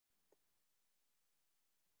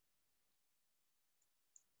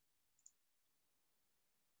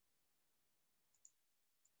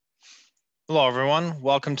Hello, everyone.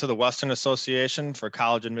 Welcome to the Western Association for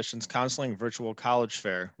College Admissions Counseling Virtual College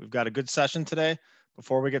Fair. We've got a good session today.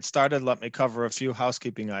 Before we get started, let me cover a few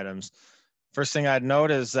housekeeping items. First thing I'd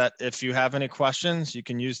note is that if you have any questions, you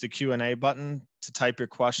can use the Q&A button to type your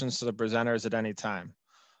questions to the presenters at any time.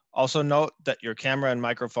 Also note that your camera and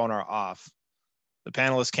microphone are off. The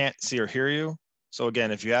panelists can't see or hear you. So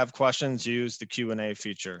again, if you have questions, use the Q&A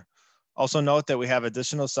feature. Also note that we have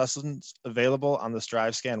additional sessions available on the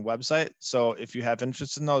StriveScan website. So if you have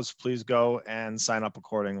interest in those, please go and sign up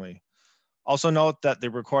accordingly. Also note that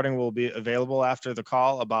the recording will be available after the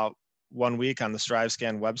call about 1 week on the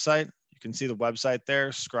StriveScan website. You can see the website there,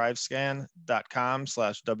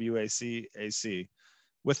 strivescan.com/WACAC.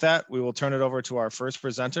 With that, we will turn it over to our first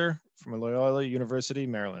presenter from Loyola University,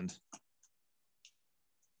 Maryland.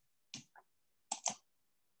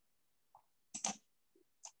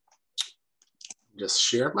 Just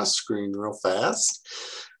share my screen real fast.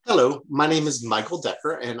 Hello, my name is Michael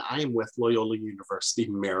Decker, and I am with Loyola University,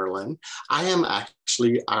 Maryland. I am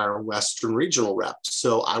actually our Western Regional Rep,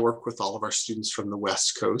 so I work with all of our students from the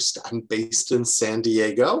West Coast. I'm based in San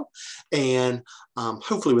Diego, and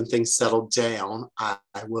hopefully when things settle down, I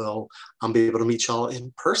will be able to meet y'all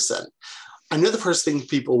in person. I know the first thing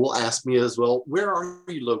people will ask me is, well, where are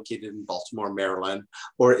you located in Baltimore, Maryland,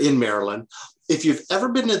 or in Maryland? If you've ever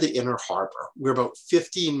been to the Inner Harbor, we're about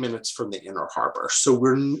 15 minutes from the Inner Harbor. So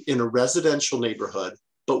we're in a residential neighborhood,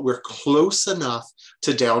 but we're close enough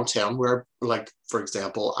to downtown where, like, for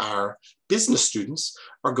example, our business students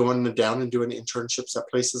are going down and doing internships at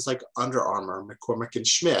places like Under Armour, McCormick and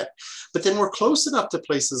Schmidt. But then we're close enough to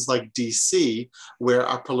places like DC, where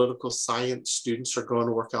our political science students are going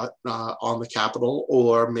to work out on the Capitol,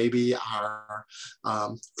 or maybe our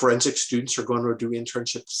forensic students are going to do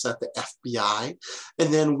internships at the FBI.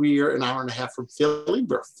 And then we are an hour and a half from Philly.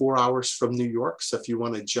 We're 4 hours from New York. So if you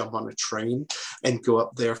want to jump on a train and go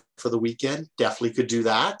up there for the weekend, definitely could do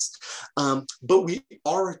that. But we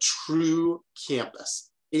are a true campus.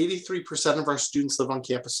 83% of our students live on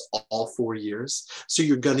campus all 4 years. So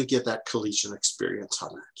you're going to get that collegiate experience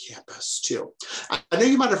on our campus too. I know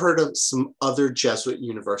you might have heard of some other Jesuit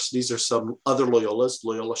universities or some other Loyolas,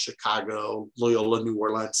 Loyola Chicago, Loyola New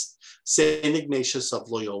Orleans. St. Ignatius of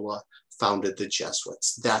Loyola founded the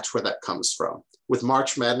Jesuits. That's where that comes from. With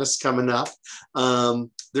March Madness coming up,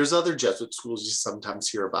 there's other Jesuit schools you sometimes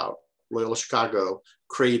hear about. Loyola Chicago,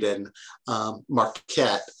 Creighton,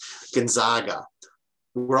 Marquette, Gonzaga.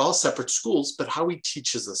 We're all separate schools, but how we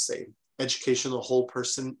teach is the same. Education of the whole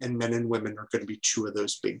person, and men and women are going to be two of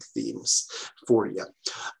those big themes for you.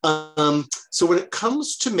 So when it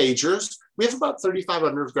comes to majors, we have about 35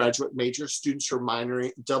 undergraduate majors. Students are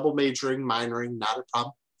minoring, double majoring, minoring, not a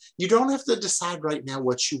problem. You don't have to decide right now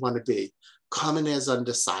what you want to be. Come in as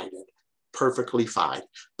undecided. Perfectly fine.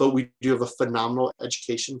 But we do have a phenomenal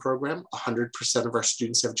education program. 100% of our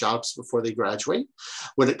students have jobs before they graduate.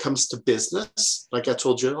 When it comes to business, like I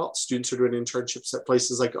told you, students are doing internships at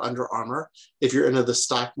places like Under Armour. If you're into the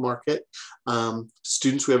stock market,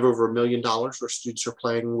 students, we have over $1 million where students are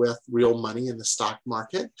playing with real money in the stock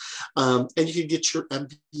market. And you can get your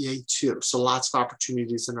MBA too. So lots of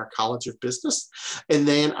opportunities in our College of Business. And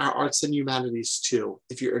then our arts and humanities too.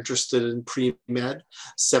 If you're interested in pre-med,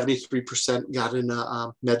 73% got in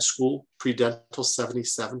a med school, pre-dental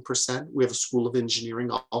 77%. We have a school of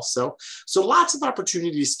engineering also. So lots of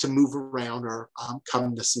opportunities to move around or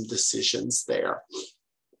come to some decisions there.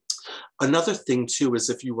 Another thing too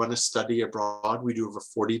is if you want to study abroad, we do over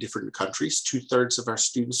 40 different countries. 2/3 of our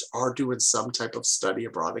students are doing some type of study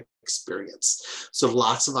abroad experience. So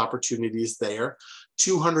lots of opportunities there.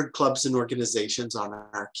 200 clubs and organizations on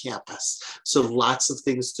our campus. So lots of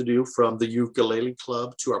things to do, from the ukulele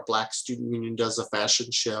club to our Black Student Union does a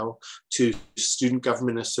fashion show to Student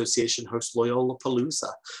Government Association hosts Loyola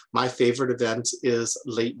Palooza. My favorite event is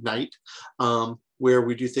late night, where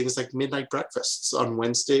we do things like midnight breakfasts on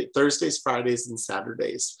Thursdays, Fridays, and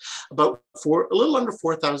Saturdays. A little under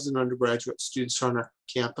 4,000 undergraduate students on our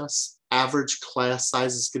campus. Average class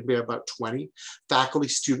size is going to be about 20.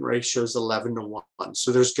 Faculty-student ratio is 11:1.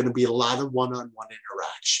 So there's going to be a lot of one-on-one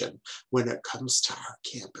interaction when it comes to our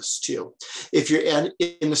campus too. If you're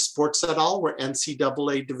into sports at all, we're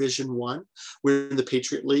NCAA Division I. We're in the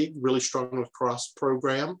Patriot League, really strong lacrosse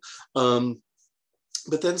program.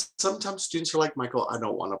 But then sometimes students are like, Michael, I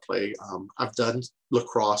don't want to play. I've done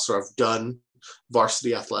lacrosse, or I've done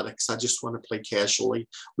varsity athletics. I just want to play casually.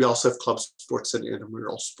 We also have club sports and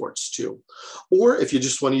intramural sports too. Or if you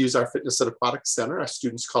just want to use our Fitness and Aquatic Center, our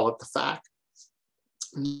students call it the FAC.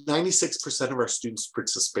 96% of our students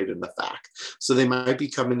participate in the FAC. So they might be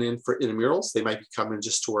coming in for intramurals, they might be coming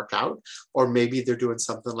just to work out, or maybe they're doing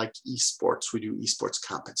something like esports. We do esports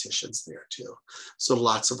competitions there too. So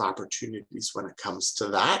lots of opportunities when it comes to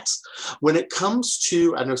that. When it comes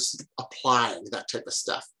to, I know, applying that type of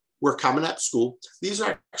stuff, we're Common App School. These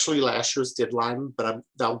are actually last year's deadline, but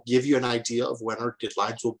that'll give you an idea of when our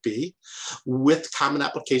deadlines will be. With Common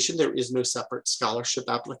Application, there is no separate scholarship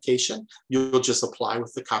application. You'll just apply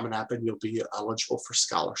with the Common App and you'll be eligible for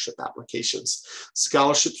scholarship applications.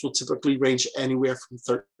 Scholarships will typically range anywhere from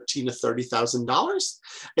 $13,000 to $30,000.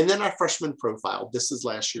 And then our freshman profile, this is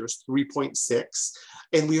last year's 3.6,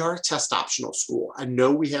 and we are a test optional school. I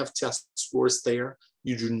know we have test scores there.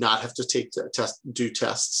 You do not have to do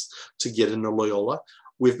tests to get into Loyola.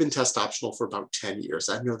 We've been test optional for about 10 years.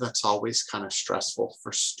 I know that's always kind of stressful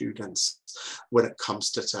for students when it comes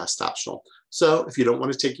to test optional. So if you don't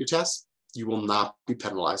want to take your test, you will not be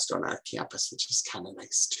penalized on our campus, which is kind of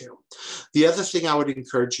nice too. The other thing I would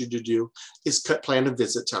encourage you to do is plan a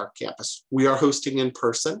visit to our campus. We are hosting in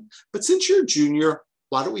person, but since you're a junior,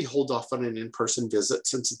 why don't we hold off on an in-person visit,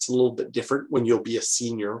 since it's a little bit different when you'll be a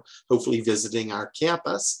senior, hopefully visiting our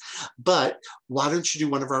campus. But why don't you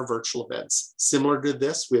do one of our virtual events? Similar to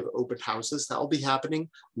this, we have open houses that will be happening,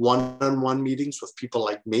 one-on-one meetings with people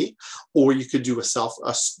like me, or you could do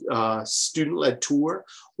a student-led tour,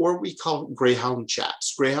 or we call Greyhound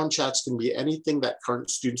Chats. Greyhound Chats can be anything that current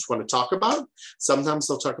students want to talk about. Sometimes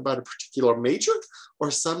they'll talk about a particular major,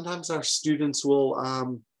 or sometimes our students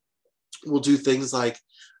will do things like,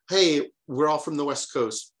 hey, we're all from the West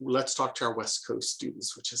Coast. Let's talk to our West Coast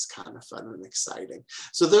students, which is kind of fun and exciting.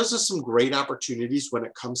 So those are some great opportunities when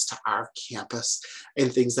it comes to our campus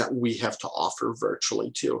and things that we have to offer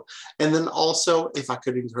virtually too. And then also, if I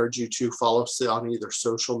could encourage you to follow us on either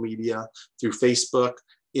social media through Facebook,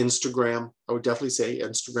 Instagram. I would definitely say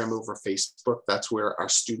Instagram over Facebook. That's where our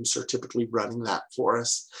students are typically running that for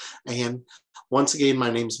us. And once again, my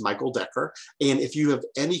name is Michael Decker. And if you have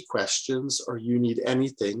any questions or you need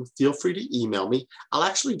anything, feel free to email me. I'll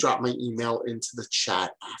actually drop my email into the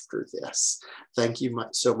chat after this. Thank you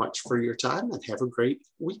so much for your time and have a great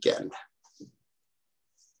weekend.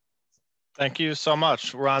 Thank you so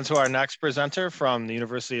much. We're on to our next presenter from the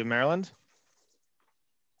University of Maryland.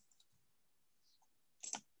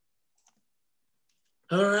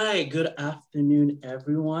 All right, good afternoon,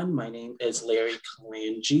 everyone. My name is Larry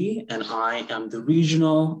Kalanji, and I am the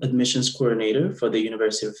Regional Admissions Coordinator for the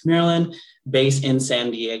University of Maryland, based in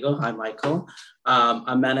San Diego. Hi, Michael.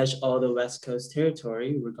 I manage all the West Coast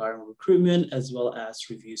territory regarding recruitment, as well as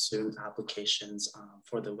review student applications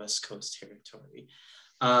for the West Coast territory.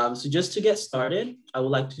 So just to get started, I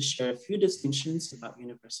would like to share a few distinctions about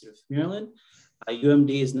University of Maryland.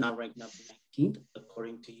 UMD is now ranked number 19th,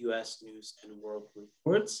 according to US News and World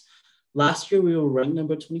Reports. Last year, we were ranked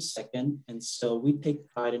number 22nd, and so we take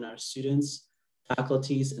pride in our students,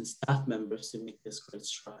 faculties, and staff members to make this great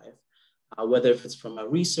strive. Whether if it's from our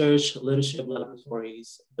research, leadership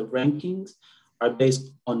laboratories, the rankings are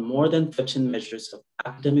based on more than 15 measures of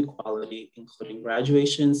academic quality, including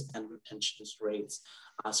graduations and retention rates.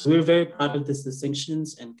 So we're very proud of these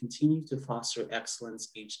distinctions and continue to foster excellence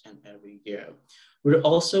each and every year. We're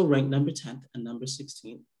also ranked number 10th and number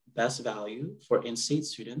 16th best value for in-state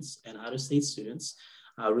students and out-of-state students,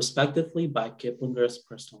 respectively by Kiplinger's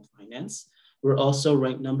Personal Finance. We're also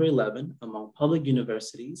ranked number 11 among public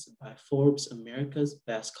universities by Forbes America's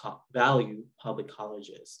Best Value Public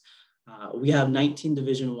Colleges. We have 19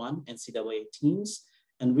 Division I NCAA teams,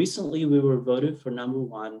 and recently we were voted for number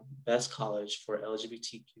 1 best college for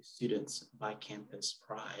LGBTQ students by Campus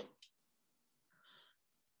Pride.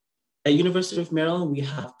 At University of Maryland, we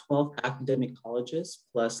have 12 academic colleges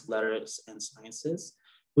plus letters and sciences,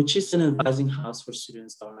 which is an advising house for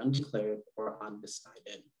students that are undeclared or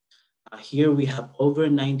undecided. Here we have over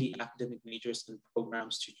 90 academic majors and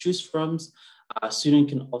programs to choose from. A student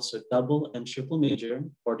can also double and triple major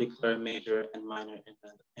or declare a major and minor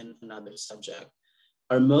in another subject.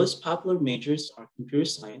 Our most popular majors are computer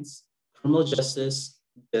science, criminal justice,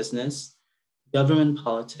 business, government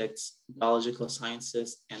politics, biological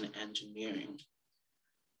sciences, and engineering.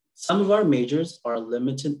 Some of our majors are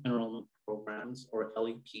limited enrollment programs or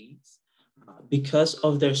LEPs. Because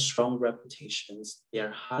of their strong reputations, they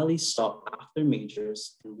are highly sought after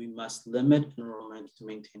majors, and we must limit enrollment to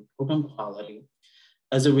maintain program quality.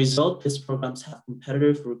 As a result, these programs have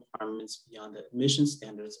competitive requirements beyond the admission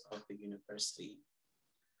standards of the university.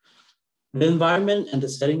 The environment and the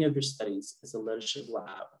setting of your studies is a leadership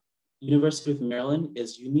lab. University of Maryland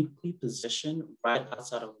is uniquely positioned right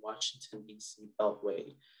outside of Washington, D.C.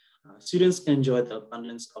 Beltway. Students can enjoy the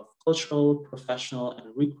abundance of cultural, professional, and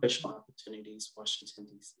recreational opportunities Washington,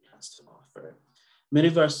 D.C. has to offer. Many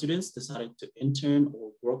of our students decided to intern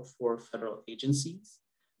or work for federal agencies,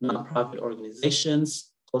 nonprofit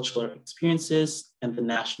organizations, cultural experiences, and the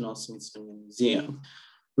National Smithsonian Museum.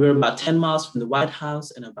 We're about 10 miles from the White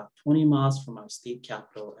House and about 20 miles from our state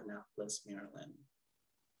capital, Annapolis, Maryland.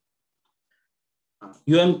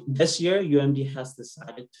 This year, UMD has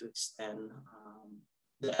decided to extend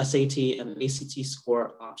the SAT and ACT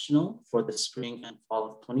score optional for the spring and fall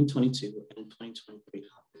of 2022 and 2023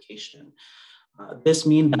 application. This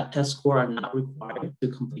means that test scores are not required to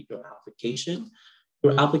complete your application.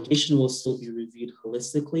 Your application will still be reviewed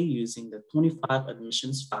holistically using the 25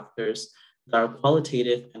 admissions factors that are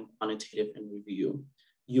qualitative and quantitative in review.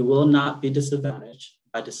 You will not be disadvantaged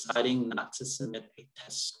by deciding not to submit a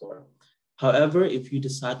test score. However, if you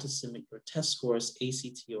decide to submit your test scores,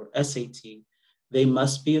 ACT or SAT, they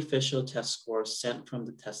must be official test scores sent from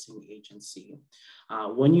the testing agency.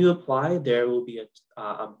 When you apply, there will be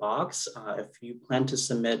a box if you plan to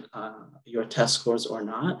submit your test scores or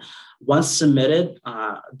not. Once submitted,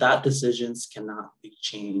 that decisions cannot be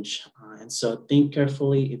changed. And so think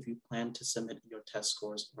carefully if you plan to submit your test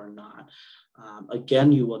scores or not.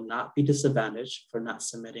 Again, you will not be disadvantaged for not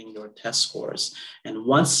submitting your test scores. And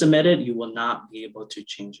once submitted, you will not be able to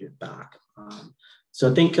change it back.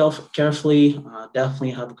 So think carefully,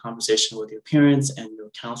 definitely have a conversation with your parents and your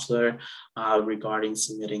counselor regarding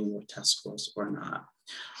submitting your test scores or not.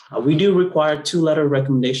 We do require 2 letter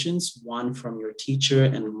recommendations, one from your teacher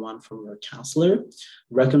and one from your counselor.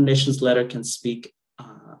 Recommendations letter can speak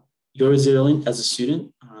your resilience as a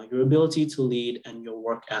student, your ability to lead, and your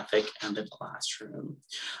work ethic in the classroom.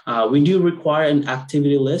 We do require an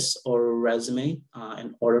activity list or a resume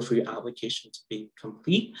in order for your application to be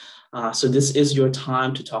complete. So this is your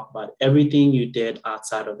time to talk about everything you did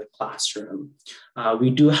outside of the classroom. We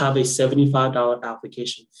do have a $75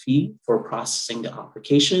 application fee for processing the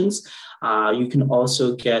applications. You can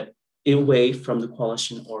also get it waived from the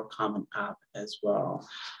Coalition or Common App as well.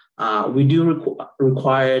 We do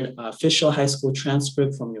require official high school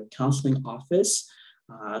transcript from your counseling office.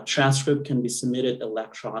 Transcript can be submitted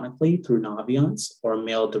electronically through Naviance or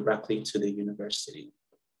mailed directly to the university.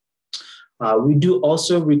 We do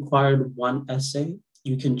also require 1 essay.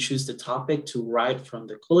 You can choose the topic to write from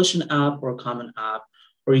the Coalition app or Common App,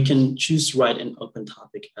 or you can choose to write an open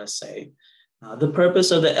topic essay. The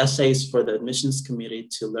purpose of the essay is for the admissions committee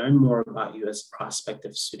to learn more about you as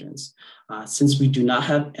prospective students. Since we do not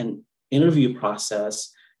have an interview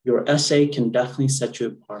process, your essay can definitely set you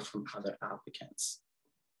apart from other applicants.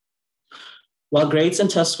 While grades and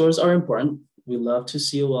test scores are important, we love to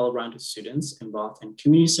see well-rounded students involved in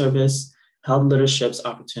community service, health leaderships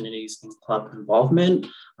opportunities, and club involvement,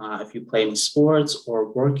 if you play any sports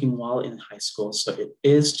or working while in high school. So it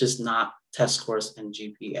is just not test scores and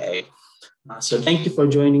GPA. So thank you for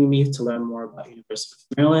joining me to learn more about University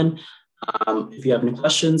of Maryland. If you have any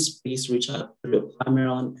questions, please reach out to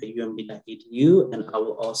applymaryland@umd.edu, and I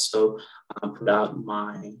will also put out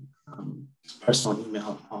my personal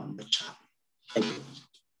email on the chat. Thank you.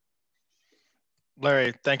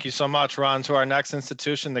 Larry, thank you so much. We're on to our next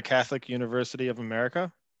institution, the Catholic University of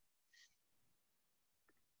America.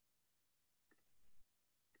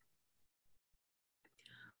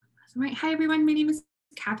 All right. Hi, everyone. My name is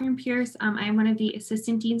Catherine Pierce. I am one of the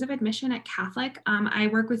assistant deans of admission at Catholic. I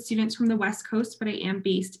work with students from the West Coast, but I am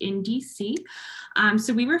based in DC.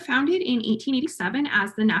 So we were founded in 1887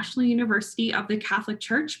 as the National University of the Catholic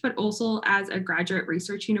Church, but also as a graduate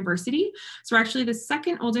research university. So we're actually the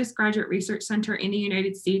 2nd oldest graduate research center in the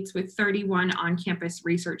United States with 31 on-campus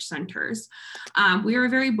research centers. We are a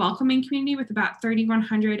very welcoming community with about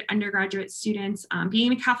 3,100 undergraduate students.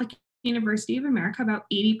 Being a Catholic University of America, about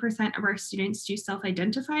 80% of our students do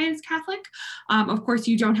self-identify as Catholic. Of course,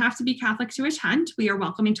 you don't have to be Catholic to attend. We are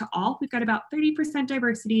welcoming to all. We've got about 30%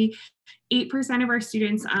 diversity, 8% of our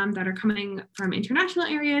students that are coming from international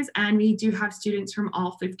areas, and we do have students from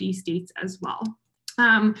all 50 states as well.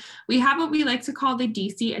 We have what we like to call the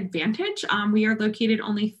DC Advantage. We are located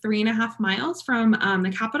only 3.5 miles from the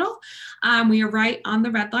Capitol. We are right on the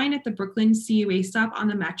Red Line at the Brooklyn CUA stop on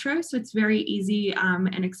the Metro, so it's very easy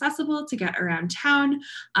and accessible to get around town,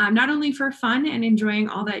 not only for fun and enjoying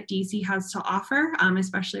all that DC has to offer,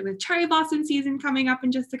 especially with cherry blossom season coming up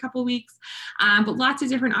in just a couple weeks, but lots of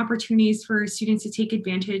different opportunities for students to take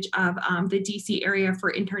advantage of the DC area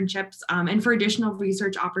for internships and for additional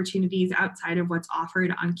research opportunities outside of what's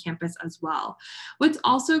offered on campus as well. What's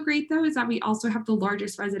also great though is that we also have the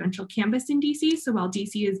largest residential campus in DC. So while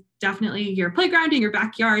DC is definitely your playground and your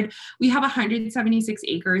backyard, we have 176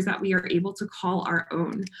 acres that we are able to call our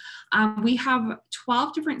own. We have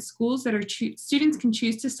 12 different schools that students can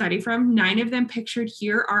choose to study from. 9 of them pictured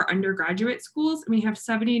here are undergraduate schools. And we have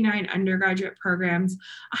 79 undergraduate programs,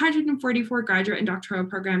 144 graduate and doctoral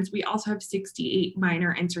programs. We also have 68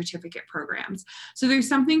 minor and certificate programs. So there's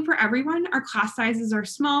something for everyone. Our class sizes are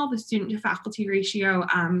small. The student to faculty ratio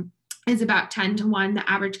is about 10 to 1. The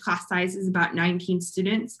average class size is about 19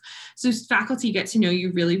 students. So faculty get to know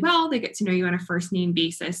you really well. They get to know you on a first name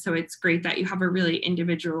basis. So it's great that you have a really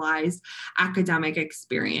individualized academic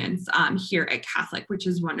experience here at Catholic, which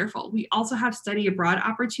is wonderful. We also have study abroad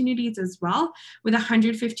opportunities as well, with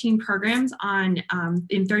 115 programs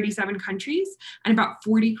in 37 countries, and about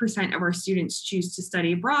 40% of our students choose to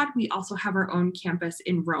study abroad. We also have our own campus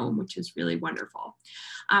in Rome, which is really wonderful.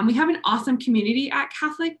 We have an awesome community at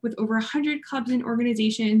Catholic with over 100 clubs and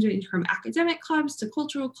organizations, from academic clubs to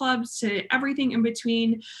cultural clubs to everything in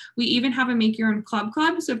between. We even have a make your own club.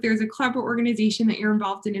 So if there's a club or organization that you're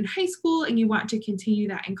involved in high school and you want to continue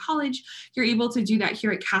that in college, you're able to do that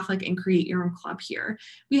here at Catholic and create your own club here.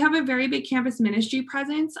 We have a very big campus ministry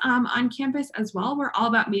presence on campus as well. We're all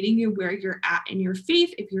about meeting you where you're at in your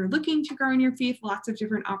faith. If you're looking to grow in your faith, lots of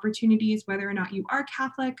different opportunities, whether or not you are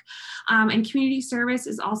Catholic. And community service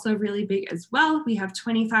is also really big as well. We have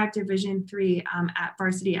 25 Division III at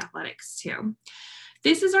varsity athletics too.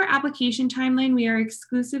 This is our application timeline. We are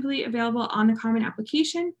exclusively available on the Common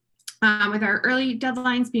Application, with our early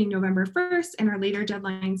deadlines being November 1st and our later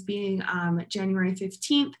deadlines being January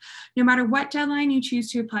 15th. No matter what deadline you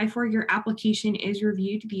choose to apply for, your application is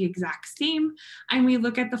reviewed the exact same. And we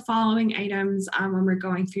look at the following items when we're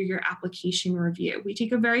going through your application review. We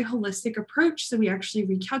take a very holistic approach. So we actually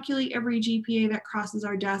recalculate every GPA that crosses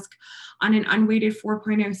our desk on an unweighted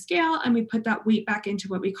 4.0 scale. And we put that weight back into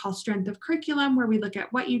what we call strength of curriculum, where we look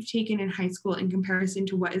at what you've taken in high school in comparison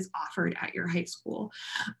to what is offered at your high school.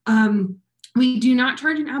 We do not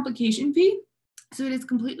charge an application fee, so it is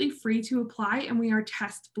completely free to apply, and we are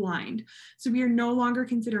test blind. So we are no longer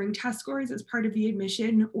considering test scores as part of the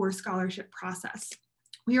admission or scholarship process.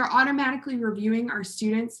 We are automatically reviewing our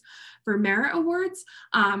students for merit awards.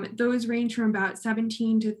 Those range from about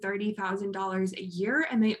 $17,000 to $30,000 a year,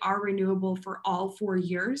 and they are renewable for all 4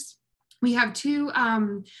 years. We have 2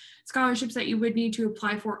 scholarships that you would need to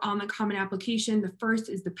apply for on the Common Application. The first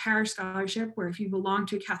is the Parish Scholarship, where if you belong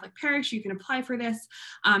to a Catholic parish, you can apply for this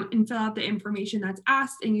and fill out the information that's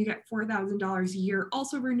asked, and you get $4,000 a year,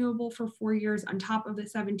 also renewable for 4 years on top of the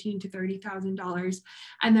 $17,000 to $30,000.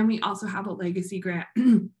 And then we also have a legacy grant.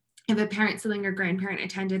 If a parent, sibling, or grandparent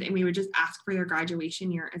attended, and we would just ask for their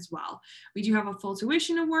graduation year as well. We do have a full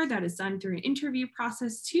tuition award that is done through an interview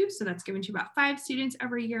process too. So that's given to about 5 students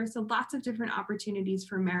every year. So lots of different opportunities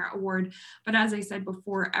for merit award. But as I said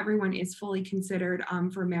before, everyone is fully considered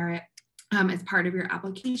for merit as part of your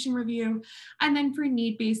application review. And then for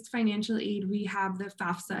need-based financial aid, we have the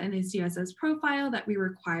FAFSA and the CSS profile that we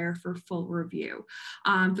require for full review.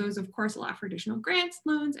 Those of course allow for additional grants,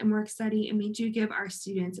 loans, and work study, and we do give our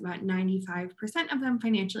students about 95% of them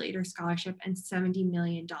financial aid or scholarship, and $70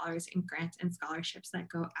 million in grants and scholarships that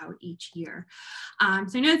go out each year.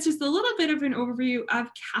 So I know it's just a little bit of an overview of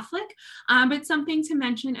Catholic, but something to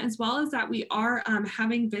mention as well is that we are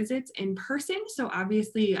having visits in person. So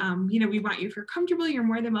obviously, we want you, if you're comfortable, you're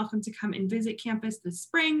more than welcome to come and visit campus this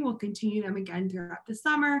spring. We'll continue them again throughout the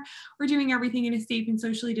summer. We're doing everything in a safe and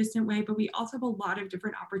socially distant way, but we also have a lot of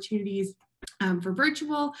different opportunities for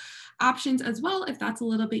virtual options as well, if that's a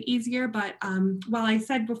little bit easier. But while I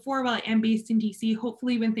said before, while I am based in DC,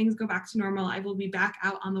 hopefully when things go back to normal, I will be back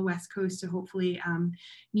out on the West Coast to hopefully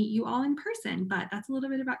meet you all in person. But that's a little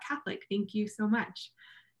bit about Catholic. Thank you so much.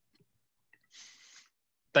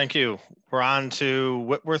 Thank you. We're on to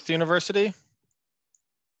Whitworth University.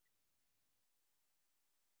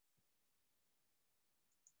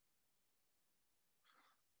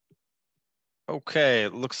 Okay,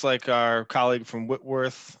 it looks like our colleague from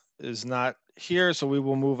Whitworth is not here, so we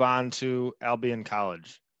will move on to Albion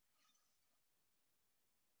College.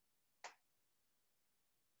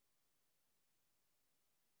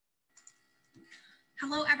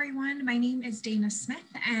 Hello, everyone. My name is Dana Smith,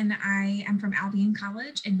 and I am from Albion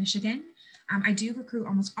College in Michigan. I do recruit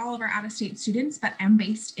almost all of our out-of-state students, but I'm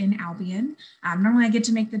based in Albion. Normally I get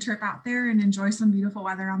to make the trip out there and enjoy some beautiful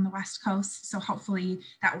weather on the West Coast. So hopefully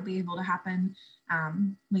that will be able to happen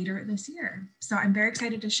later this year. So I'm very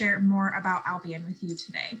excited to share more about Albion with you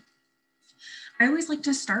today. I always like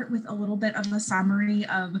to start with a little bit of a summary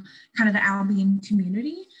of kind of the Albion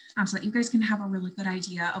community so that you guys can have a really good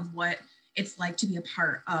idea of what it's like to be a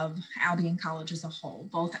part of Albion College as a whole,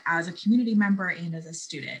 both as a community member and as a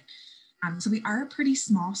student. So we are a pretty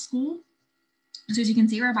small school. So as you can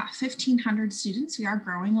see, we're about 1,500 students. We are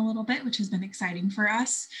growing a little bit, which has been exciting for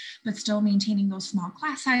us, but still maintaining those small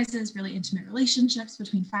class sizes, really intimate relationships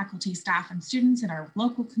between faculty, staff, and students in our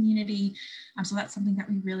local community. So that's something that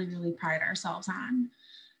we really, really pride ourselves on.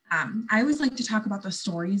 I always like to talk about the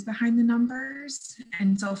stories behind the numbers.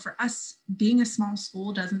 And so for us, being a small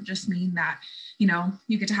school doesn't just mean that, you know,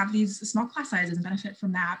 you get to have these small class sizes and benefit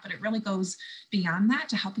from that, but it really goes beyond that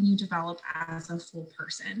to helping you develop as a full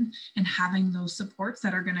person and having those supports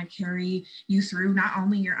that are going to carry you through not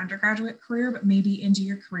only your undergraduate career, but maybe into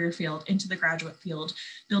your career field, into the graduate field,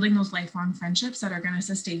 building those lifelong friendships that are going to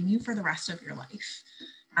sustain you for the rest of your life.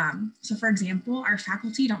 So for example, our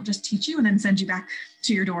faculty don't just teach you and then send you back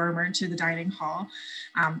to your dorm or to the dining hall.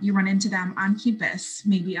 You run into them on campus,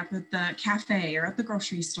 maybe up at the cafe or at the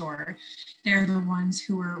grocery store. They're the ones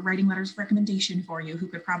who are writing letters of recommendation for you, who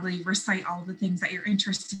could probably recite all the things that you're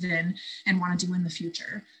interested in and want to do in the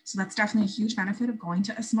future. So that's definitely a huge benefit of going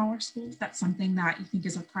to a smaller school. If that's something that you think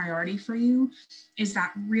is a priority for you, is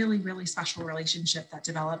that really, really special relationship that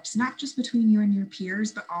develops not just between you and your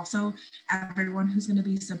peers, but also everyone who's going to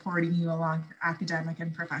be supporting you along your academic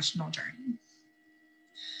and professional journey.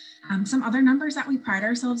 Some other numbers that we pride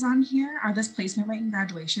ourselves on here are this placement rate and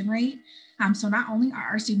graduation rate. So not only are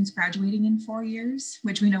our students graduating in 4 years,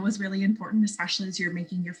 which we know is really important, especially as you're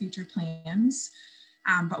making your future plans,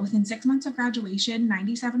 but within 6 months of graduation,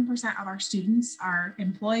 97% of our students are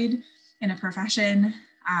employed in a profession,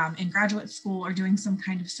 in graduate school, or doing some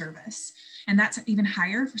kind of service. And that's even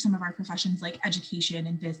higher for some of our professions like education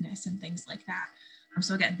and business and things like that.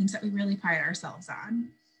 So again, things that we really pride ourselves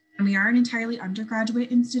on. And we are an entirely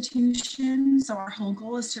undergraduate institution, so our whole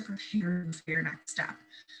goal is to prepare you for your next step.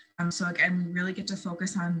 So again, we really get to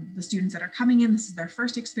focus on the students that are coming in. This is their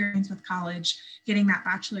first experience with college, getting that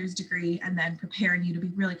bachelor's degree, and then preparing you to be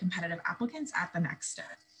really competitive applicants at the next step.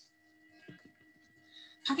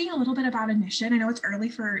 Talking a little bit about admission, I know it's early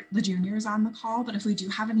for the juniors on the call, but if we do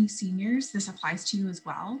have any seniors, this applies to you as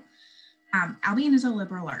well. Albion is a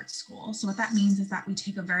liberal arts school. So what that means is that we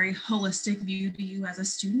take a very holistic view to you as a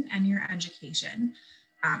student and your education.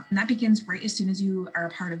 And that begins right as soon as you are a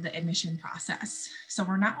part of the admission process. So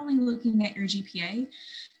we're not only looking at your GPA,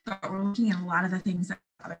 but we're looking at a lot of the things that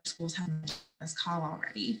other schools have mentioned on this call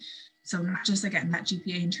already. So not just, again, that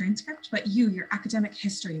GPA and transcript, but you, your academic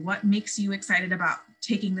history, what makes you excited about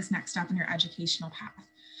taking this next step in your educational path.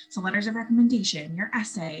 So letters of recommendation, your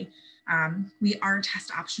essay. We are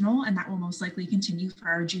test optional, and that will most likely continue for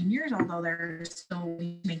our juniors, although they're still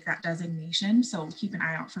we make that designation. So keep an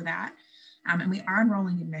eye out for that. And we are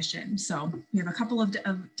enrolling admission. So we have a couple of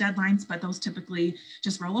deadlines, but those typically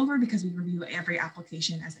just roll over because we review every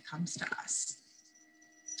application as it comes to us.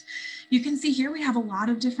 You can see here we have a lot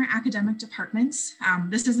of different academic departments.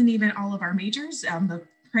 This isn't even all of our majors. The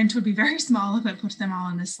print would be very small if I put them all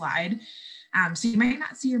on this slide. So you might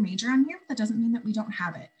not see your major on here, but that doesn't mean that we don't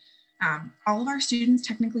have it. All of our students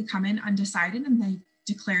technically come in undecided and they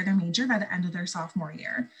declare their major by the end of their sophomore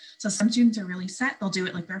year. So some students are really set, they'll do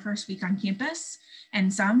it like their first week on campus.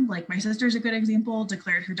 And some, like my sister's a good example,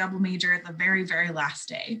 declared her double major at the very, very last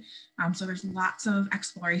day. So there's lots of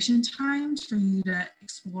exploration times for you to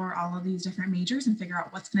explore all of these different majors and figure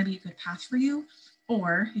out what's going to be a good path for you.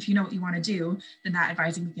 Or if you know what you want to do, then that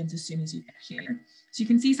advising begins as soon as you get here. So you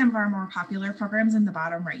can see some of our more popular programs in the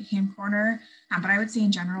bottom right-hand corner, but I would say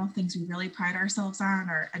in general, things we really pride ourselves on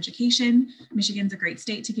are education. Michigan's a great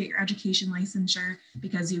state to get your education licensure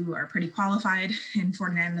because you are pretty qualified in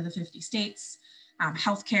 49 of the 50 states.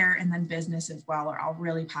 Healthcare and then business as well are all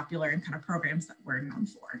really popular and kind of programs that we're known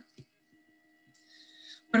for.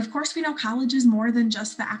 But of course, we know college is more than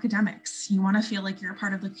just the academics. You want to feel like you're a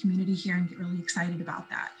part of the community here and get really excited about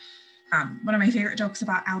that. One of my favorite jokes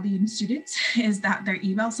about Albion students is that their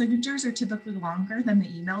email signatures are typically longer than the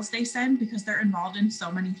emails they send because they're involved in so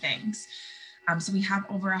many things. So we have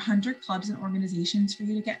over 100 clubs and organizations for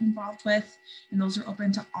you to get involved with, and those are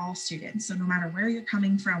open to all students. So no matter where you're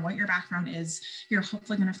coming from, what your background is, you're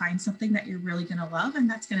hopefully going to find something that you're really going to love, and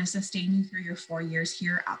that's going to sustain you through your 4 years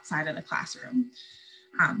here outside of the classroom.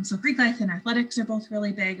 So Greek life and athletics are both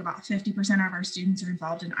really big. About 50% of our students are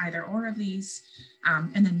involved in either or of these.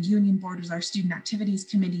 And then Union Board is our student activities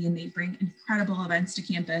committee, and they bring incredible events to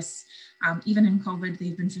campus. Even in COVID,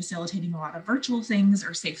 they've been facilitating a lot of virtual things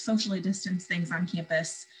or safe socially distanced things on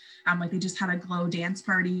campus. Like they just had a glow dance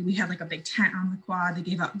party. We had like a big tent on the quad. They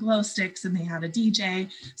gave out glow sticks and they had a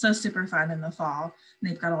DJ. So super fun in the fall. And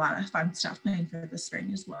they've got a lot of fun stuff planned for the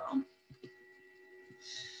spring as well.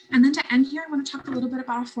 And then to end here, I want to talk a little bit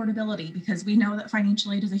about affordability, because we know that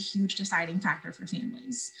financial aid is a huge deciding factor for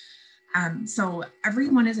families. So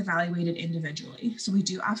everyone is evaluated individually. So we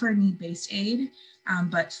do offer need-based aid,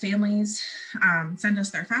 but families send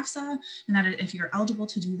us their FAFSA, and that if you're eligible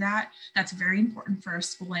to do that, that's very important for a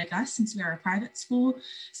school like us, since we are a private school.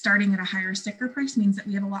 Starting at a higher sticker price means that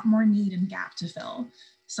we have a lot more need and gap to fill.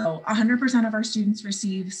 So 100% of our students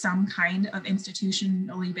receive some kind of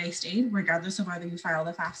institutionally based aid, regardless of whether you file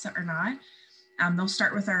the FAFSA or not. They'll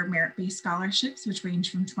start with our merit-based scholarships, which range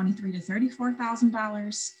from $23,000 to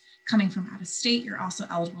 $34,000. Coming from out of state, you're also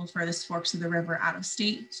eligible for this Forks of the River out of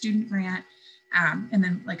state student grant. And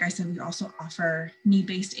then, like I said, we also offer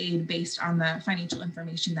need-based aid based on the financial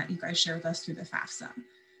information that you guys share with us through the FAFSA.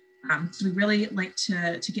 So we really like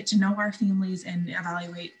to get to know our families and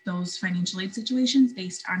evaluate those financial aid situations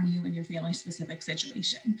based on you and your family's specific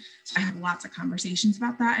situation. So I have lots of conversations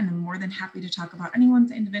about that, and I'm more than happy to talk about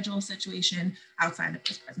anyone's individual situation outside of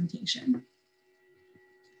this presentation.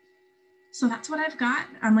 So that's what I've got.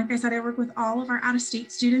 Like I said, I work with all of our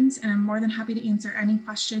out-of-state students, and I'm more than happy to answer any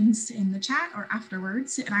questions in the chat or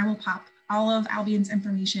afterwards. And I will pop all of Albion's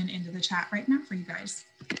information into the chat right now for you guys.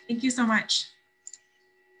 Thank you so much.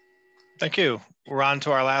 Thank you. We're on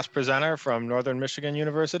to our last presenter from Northern Michigan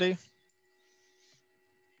University.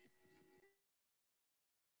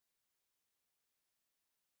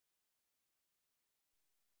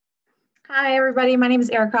 Hi, everybody. My name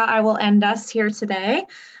is Erica. I will end us here today.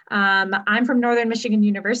 I'm from Northern Michigan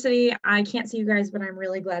University. I can't see you guys, but I'm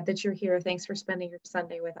really glad that you're here. Thanks for spending your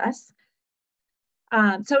Sunday with us.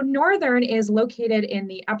 So Northern is located in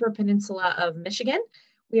the Upper Peninsula of Michigan.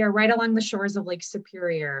 We are right along the shores of Lake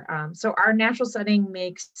Superior. So our natural setting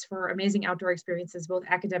makes for amazing outdoor experiences, both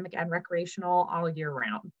academic and recreational, all year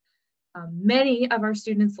round. Many of our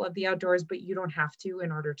students love the outdoors, but you don't have to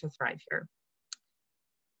in order to thrive here.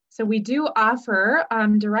 So we do offer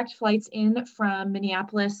direct flights in from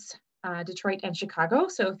Minneapolis, Detroit, and Chicago.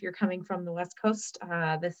 So if you're coming from the West Coast,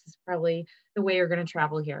 this is probably the way you're going to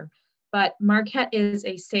travel here. But Marquette is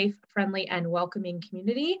a safe, friendly, and welcoming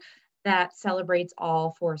community that celebrates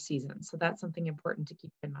all 4 seasons. So that's something important to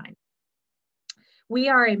keep in mind. We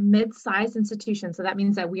are a mid-sized institution. So that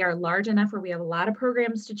means that we are large enough where we have a lot of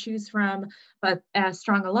programs to choose from, but a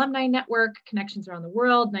strong alumni network, connections around the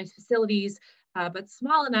world, nice facilities, but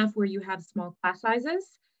small enough where you have small class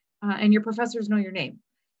sizes and your professors know your name.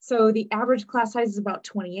 So the average class size is about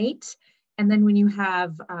 28. And then when you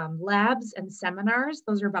have labs and seminars,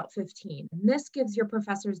 those are about 15. And this gives your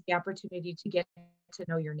professors the opportunity to get to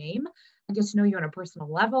know your name and get to know you on a personal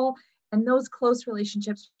level. And those close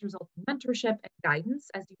relationships result in mentorship and guidance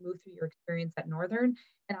as you move through your experience at Northern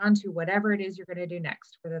and onto whatever it is you're going to do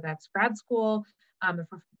next, whether that's grad school,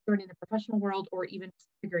 joining the professional world, or even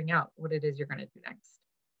figuring out what it is you're going to do next.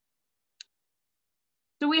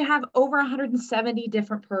 So we have over 170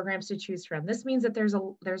 different programs to choose from. This means that there's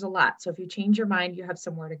a lot. So if you change your mind, you have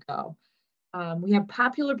somewhere to go. We have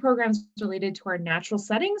popular programs related to our natural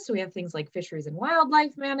settings. So we have things like fisheries and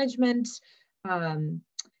wildlife management,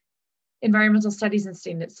 environmental studies and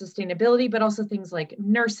sustainability, but also things like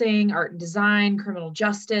nursing, art and design, criminal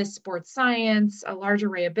justice, sports science, a large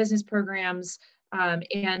array of business programs,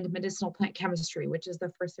 and medicinal plant chemistry, which is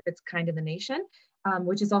the first of its kind in the nation,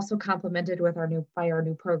 which is also complemented with our new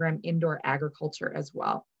program, indoor agriculture as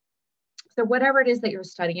well. So whatever it is that you're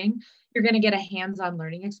studying, you're going to get a hands-on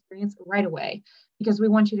learning experience right away, because we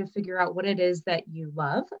want you to figure out what it is that you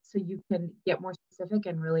love so you can get more specific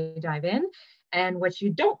and really dive in, and what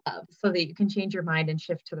you don't love so that you can change your mind and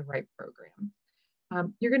shift to the right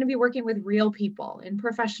program. You're going to be working with real people in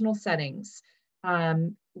professional settings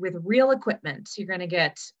with real equipment. You're going to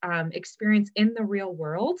get experience in the real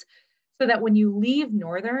world so that when you leave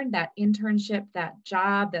Northern, that internship, that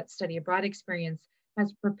job, that study abroad experience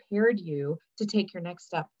has prepared you to take your next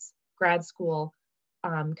steps, grad school,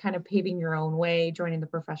 kind of paving your own way, joining the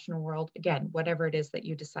professional world, again, whatever it is that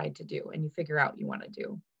you decide to do and you figure out you want to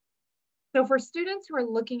do. So for students who are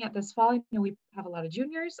looking at this fall, I know we have a lot of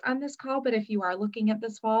juniors on this call, but if you are looking at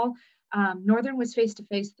this fall, Northern was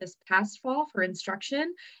face-to-face this past fall for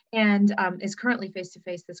instruction and is currently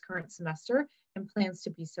face-to-face this current semester and plans to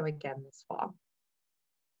be so again this fall.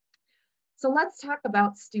 So let's talk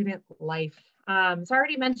about student life. So I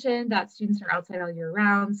already mentioned that students are outside all year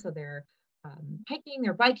round. So they're hiking,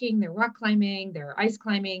 they're biking, they're rock climbing, they're ice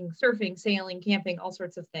climbing, surfing, sailing, camping, all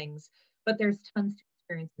sorts of things. But there's tons to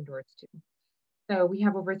experience indoors too. So we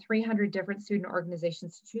have over 300 different student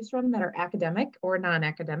organizations to choose from that are academic or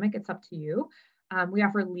non-academic. It's up to you. We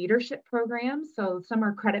offer leadership programs. So some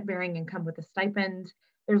are credit bearing and come with a stipend.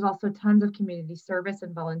 There's also tons of community service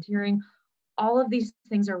and volunteering. All of these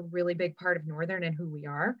things are a really big part of Northern and who we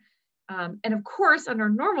are. And of course, under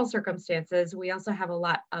normal circumstances, we also have a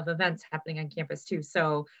lot of events happening on campus too.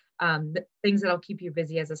 So things that'll keep you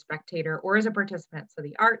busy as a spectator or as a participant. So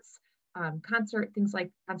the arts, concerts,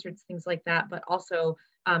 things like that, but also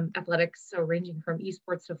athletics. So ranging from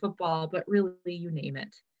esports to football, but really you name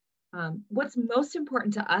it. What's most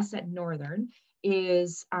important to us at Northern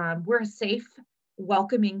is we're a safe,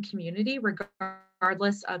 welcoming community,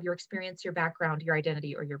 regardless of your experience, your background, your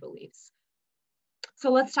identity, or your beliefs.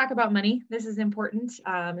 So let's talk about money. This is important,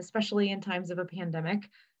 especially in times of a pandemic.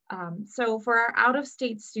 So for our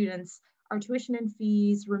out-of-state students, our tuition and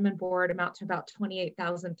fees, room and board amount to about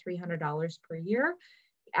 $28,300 per year.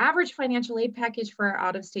 The average financial aid package for our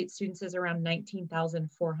out-of-state students is around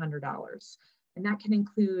 $19,400. And that can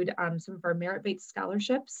include some of our merit-based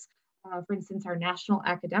scholarships. For instance, our National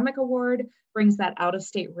Academic Award brings that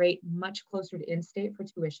out-of-state rate much closer to in-state for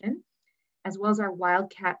tuition, as well as our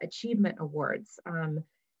Wildcat Achievement Awards. And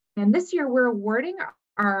this year we're awarding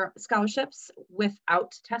our scholarships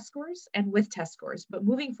without test scores and with test scores. But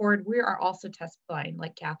moving forward, we are also test blind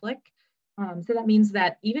like Catholic. So that means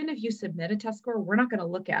that even if you submit a test score, we're not gonna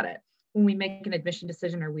look at it when we make an admission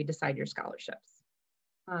decision or we decide your scholarships.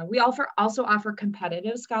 We also offer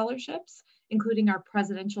competitive scholarships, including our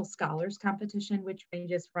Presidential Scholars Competition, which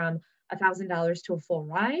ranges from $1,000 to a full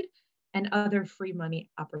ride, and other free money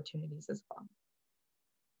opportunities as well.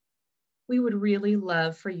 We would really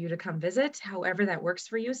love for you to come visit, however that works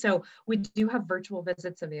for you. So we do have virtual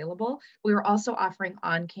visits available. We are also offering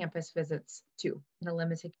on-campus visits too, in a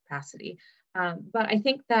limited capacity. But I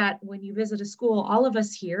think that when you visit a school, all of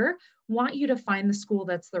us here want you to find the school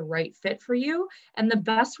that's the right fit for you. And the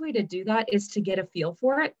best way to do that is to get a feel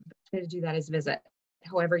for it. The best way to do that is visit,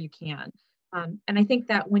 however you can. And I think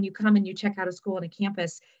that when you come and you check out a school and a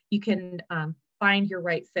campus, you can find your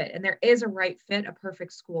right fit. And there is a right fit, a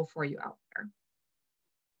perfect school for you out there.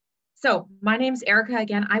 So my name's Erica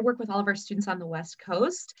again. I work with all of our students on the West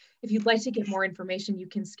Coast. If you'd like to get more information, you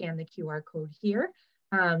can scan the QR code here.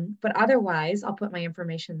 But otherwise, I'll put my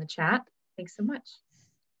information in the chat. Thanks so much.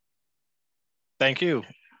 Thank you.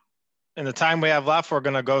 In the time we have left, we're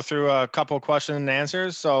going to go through a couple of question and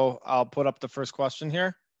answers. So I'll put up the first question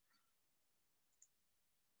here.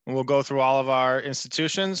 And we'll go through all of our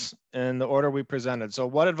institutions in the order we presented. So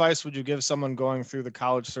what advice would you give someone going through the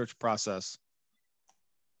college search process?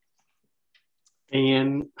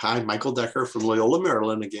 And hi, Michael Decker from Loyola,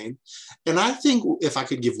 Maryland again. And I think if I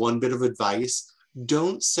could give one bit of advice,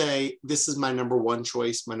 don't say, this is my number one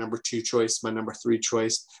choice, my number two choice, my number three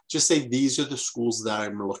choice. Just say, these are the schools that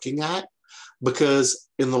I'm looking at, because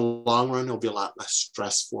in the long run, it'll be a lot less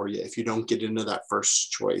stress for you if you don't get into that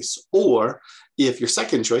first choice, or if your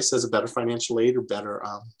second choice has a better financial aid or better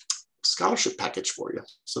scholarship package for you.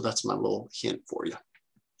 So that's my little hint for you.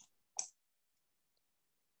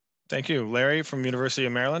 Thank you. Larry from University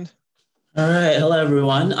of Maryland. All right, hello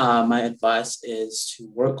everyone. My advice is to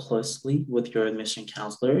work closely with your admission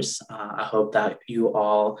counselors. I hope that you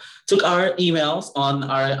all took our emails on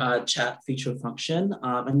our chat feature function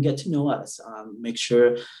and get to know us. Make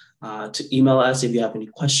sure to email us if you have any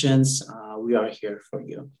questions. We are here for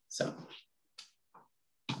you. So,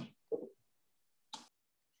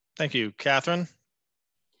 thank you. Catherine.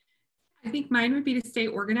 I think mine would be to stay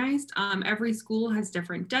organized. Every school has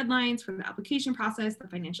different deadlines for the application process, the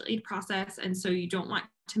financial aid process. And so you don't want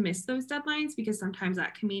to miss those deadlines because sometimes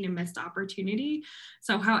that can mean a missed opportunity.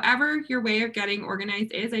 So however your way of getting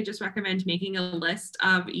organized is, I just recommend making a list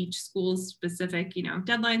of each school's specific,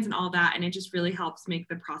 deadlines and all that. And it just really helps make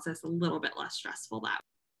the process a little bit less stressful that way.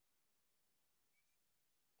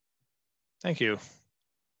 Thank you.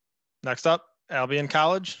 Next up, Albion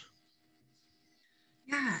College.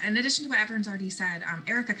 Yeah, in addition to what everyone's already said,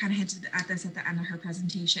 Erica kind of hinted at this at the end of her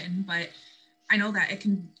presentation, but I know that it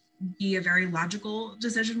can be a very logical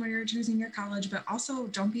decision when you're choosing your college, but also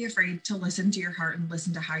don't be afraid to listen to your heart and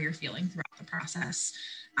listen to how you're feeling throughout the process.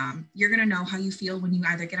 You're going to know how you feel when you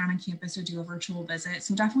either get on a campus or do a virtual visit.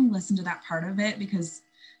 So definitely listen to that part of it, because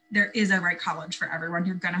there is a right college for everyone.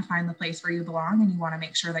 You're going to find the place where you belong, and you want to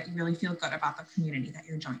make sure that you really feel good about the community that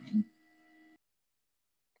you're joining.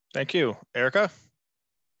 Thank you. Erica?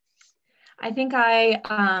 I think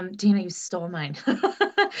Dana, you stole mine.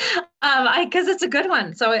 Because it's a good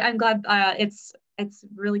one. So I'm glad it's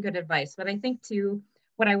really good advice. But I think too,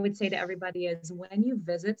 what I would say to everybody is when you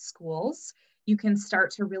visit schools, you can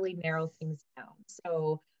start to really narrow things down.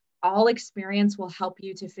 So all experience will help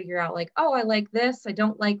you to figure out like, oh, I like this, I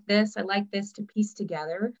don't like this, I like this, to piece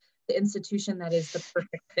together the institution that is the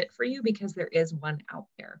perfect fit for you, because there is one out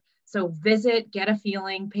there. So visit, get a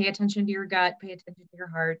feeling, pay attention to your gut, pay attention to your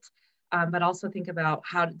heart, but also think about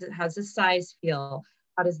how's this size feel?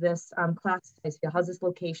 How does this class size feel? How's this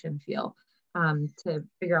location feel? To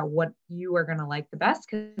figure out what you are going to like the best,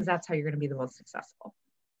 because that's how you're going to be the most successful.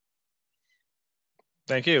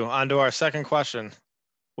 Thank you. On to our second question.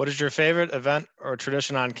 What is your favorite event or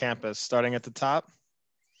tradition on campus? Starting at the top.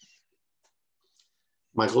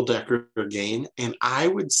 Michael Decker again. And I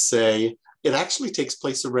would say it actually takes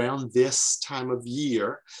place around this time of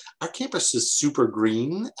year. Our campus is super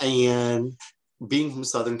green, and being from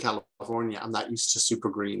Southern California, I'm not used to super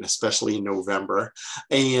green, especially in November.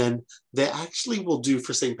 And they actually will do,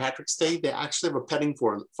 for St. Patrick's Day, they actually have a petting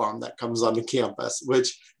farm that comes on the campus,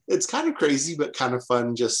 which it's kind of crazy, but kind of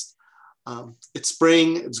fun. Just it's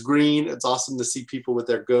spring, it's green, it's awesome to see people with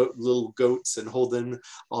their little goats and holding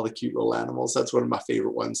all the cute little animals. That's one of my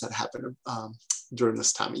favorite ones that happen during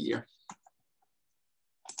this time of year.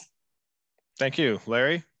 Thank you.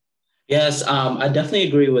 Larry? Yes, I definitely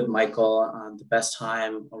agree with Michael. The best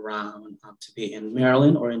time around to be in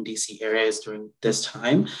Maryland or in DC areas during this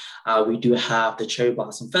time. We do have the Cherry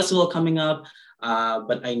Blossom Festival coming up,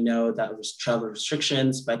 but I know that there's travel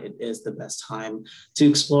restrictions, but it is the best time to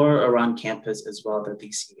explore around campus as well, the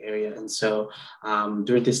DC area. And so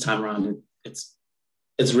during this time around, it's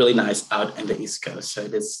really nice out in the East Coast. So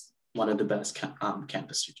it is one of the best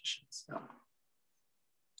campus traditions. So.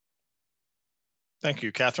 Thank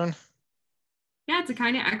you. Catherine? Yeah, to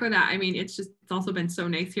kind of echo that, I mean, it's also been so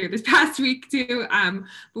nice here this past week too.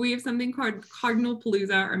 But we have something called Cardinal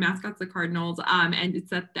Palooza. Our mascot's the Cardinals, and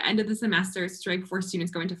it's at the end of the semester. It's right before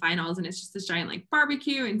students go into finals, and it's just this giant like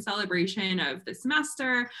barbecue and celebration of the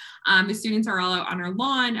semester. The students are all out on our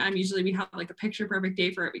lawn. Usually we have like a picture perfect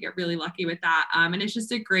day for it. We get really lucky with that, and it's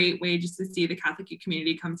just a great way just to see the Catholic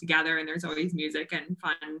community come together. And there's always music and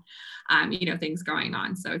fun, things going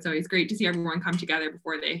on. So it's always great to see everyone come together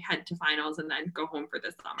before they head to finals and then go home for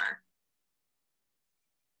the summer.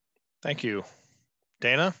 Thank you.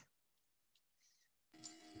 Dana?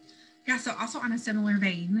 Yeah, so also on a similar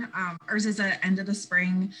vein, ours is an end of the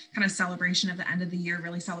spring kind of celebration of the end of the year,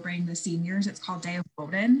 really celebrating the seniors. It's called Day of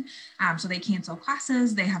Woden. So they cancel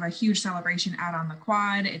classes. They have a huge celebration out on the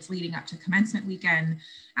quad. It's leading up to commencement weekend.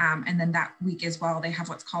 And then that week as well, they have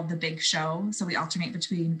what's called the Big Show. So we alternate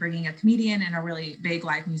between bringing a comedian and a really big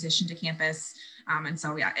live musician to campus. And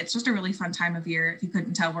so, yeah, it's just a really fun time of year. If you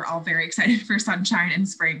couldn't tell, we're all very excited for sunshine and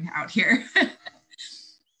spring out here.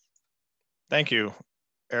 Thank you.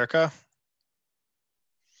 Erica?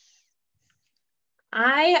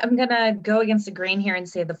 I am going to go against the grain here and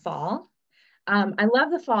say the fall. I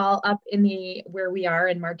love the fall up in where we are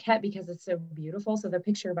in Marquette because it's so beautiful. So the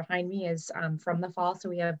picture behind me is from the fall. So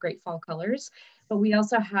we have great fall colors, but we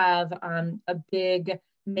also have a big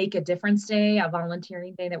Make a Difference Day, a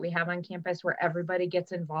volunteering day that we have on campus where everybody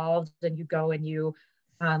gets involved and you go and you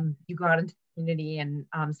go out into the community and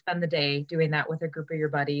spend the day doing that with a group of your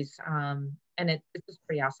buddies. And it's just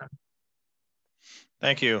pretty awesome.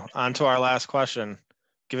 Thank you. On to our last question.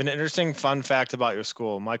 Give an interesting fun fact about your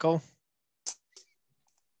school. Michael?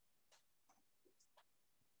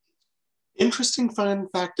 Interesting fun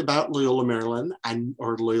fact about Loyola, Maryland,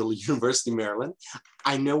 or Loyola University, Maryland.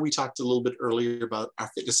 I know we talked a little bit earlier about our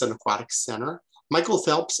Fitness and Aquatics Center. Michael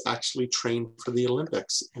Phelps actually trained for the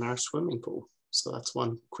Olympics in our swimming pool. So that's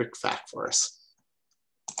one quick fact for us.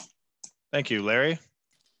 Thank you. Larry?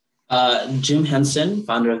 Jim Henson,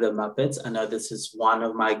 founder of the Muppets. I know this is one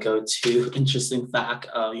of my go-to interesting fact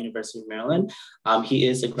of University of Maryland. He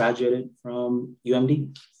is a graduate from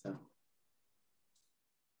UMD. So.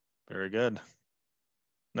 Very good.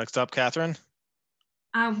 Next up, Catherine.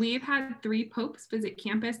 We've had 3 popes visit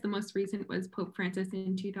campus. The most recent was Pope Francis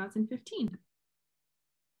in 2015.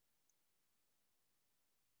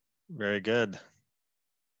 Very good.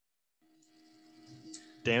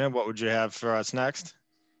 Dana, what would you have for us next?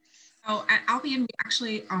 So at Albion, we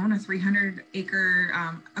actually own a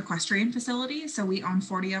 300-acre equestrian facility. So we own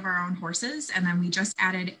 40 of our own horses, and then we just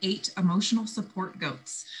added 8 emotional support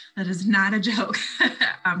goats. That is not a joke.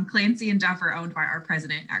 Clancy and Duff are owned by our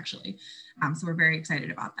president, actually. So we're very excited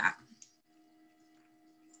about that.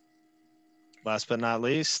 Last but not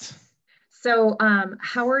least. So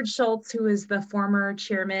Howard Schultz, who is the former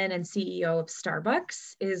chairman and CEO of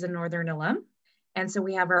Starbucks, is a Northern alum. And so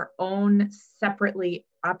we have our own separately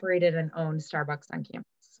operated and owned Starbucks on campus.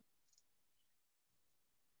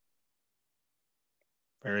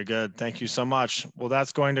 Very good. Thank you so much. Well,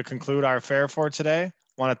 that's going to conclude our fair for today. I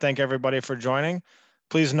want to thank everybody for joining.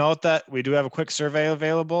 Please note that we do have a quick survey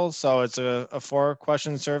available. So it's a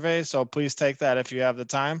 4-question survey. So please take that if you have the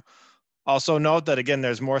time. Also note that, again,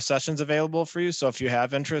 there's more sessions available for you. So if you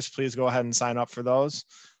have interest, please go ahead and sign up for those.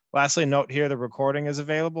 Lastly, note here the recording is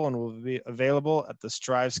available and will be available at the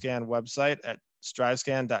StriveScan website at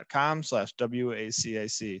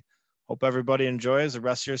strivescan.com/WACAC. Hope everybody enjoys the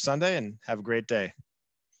rest of your Sunday and have a great day.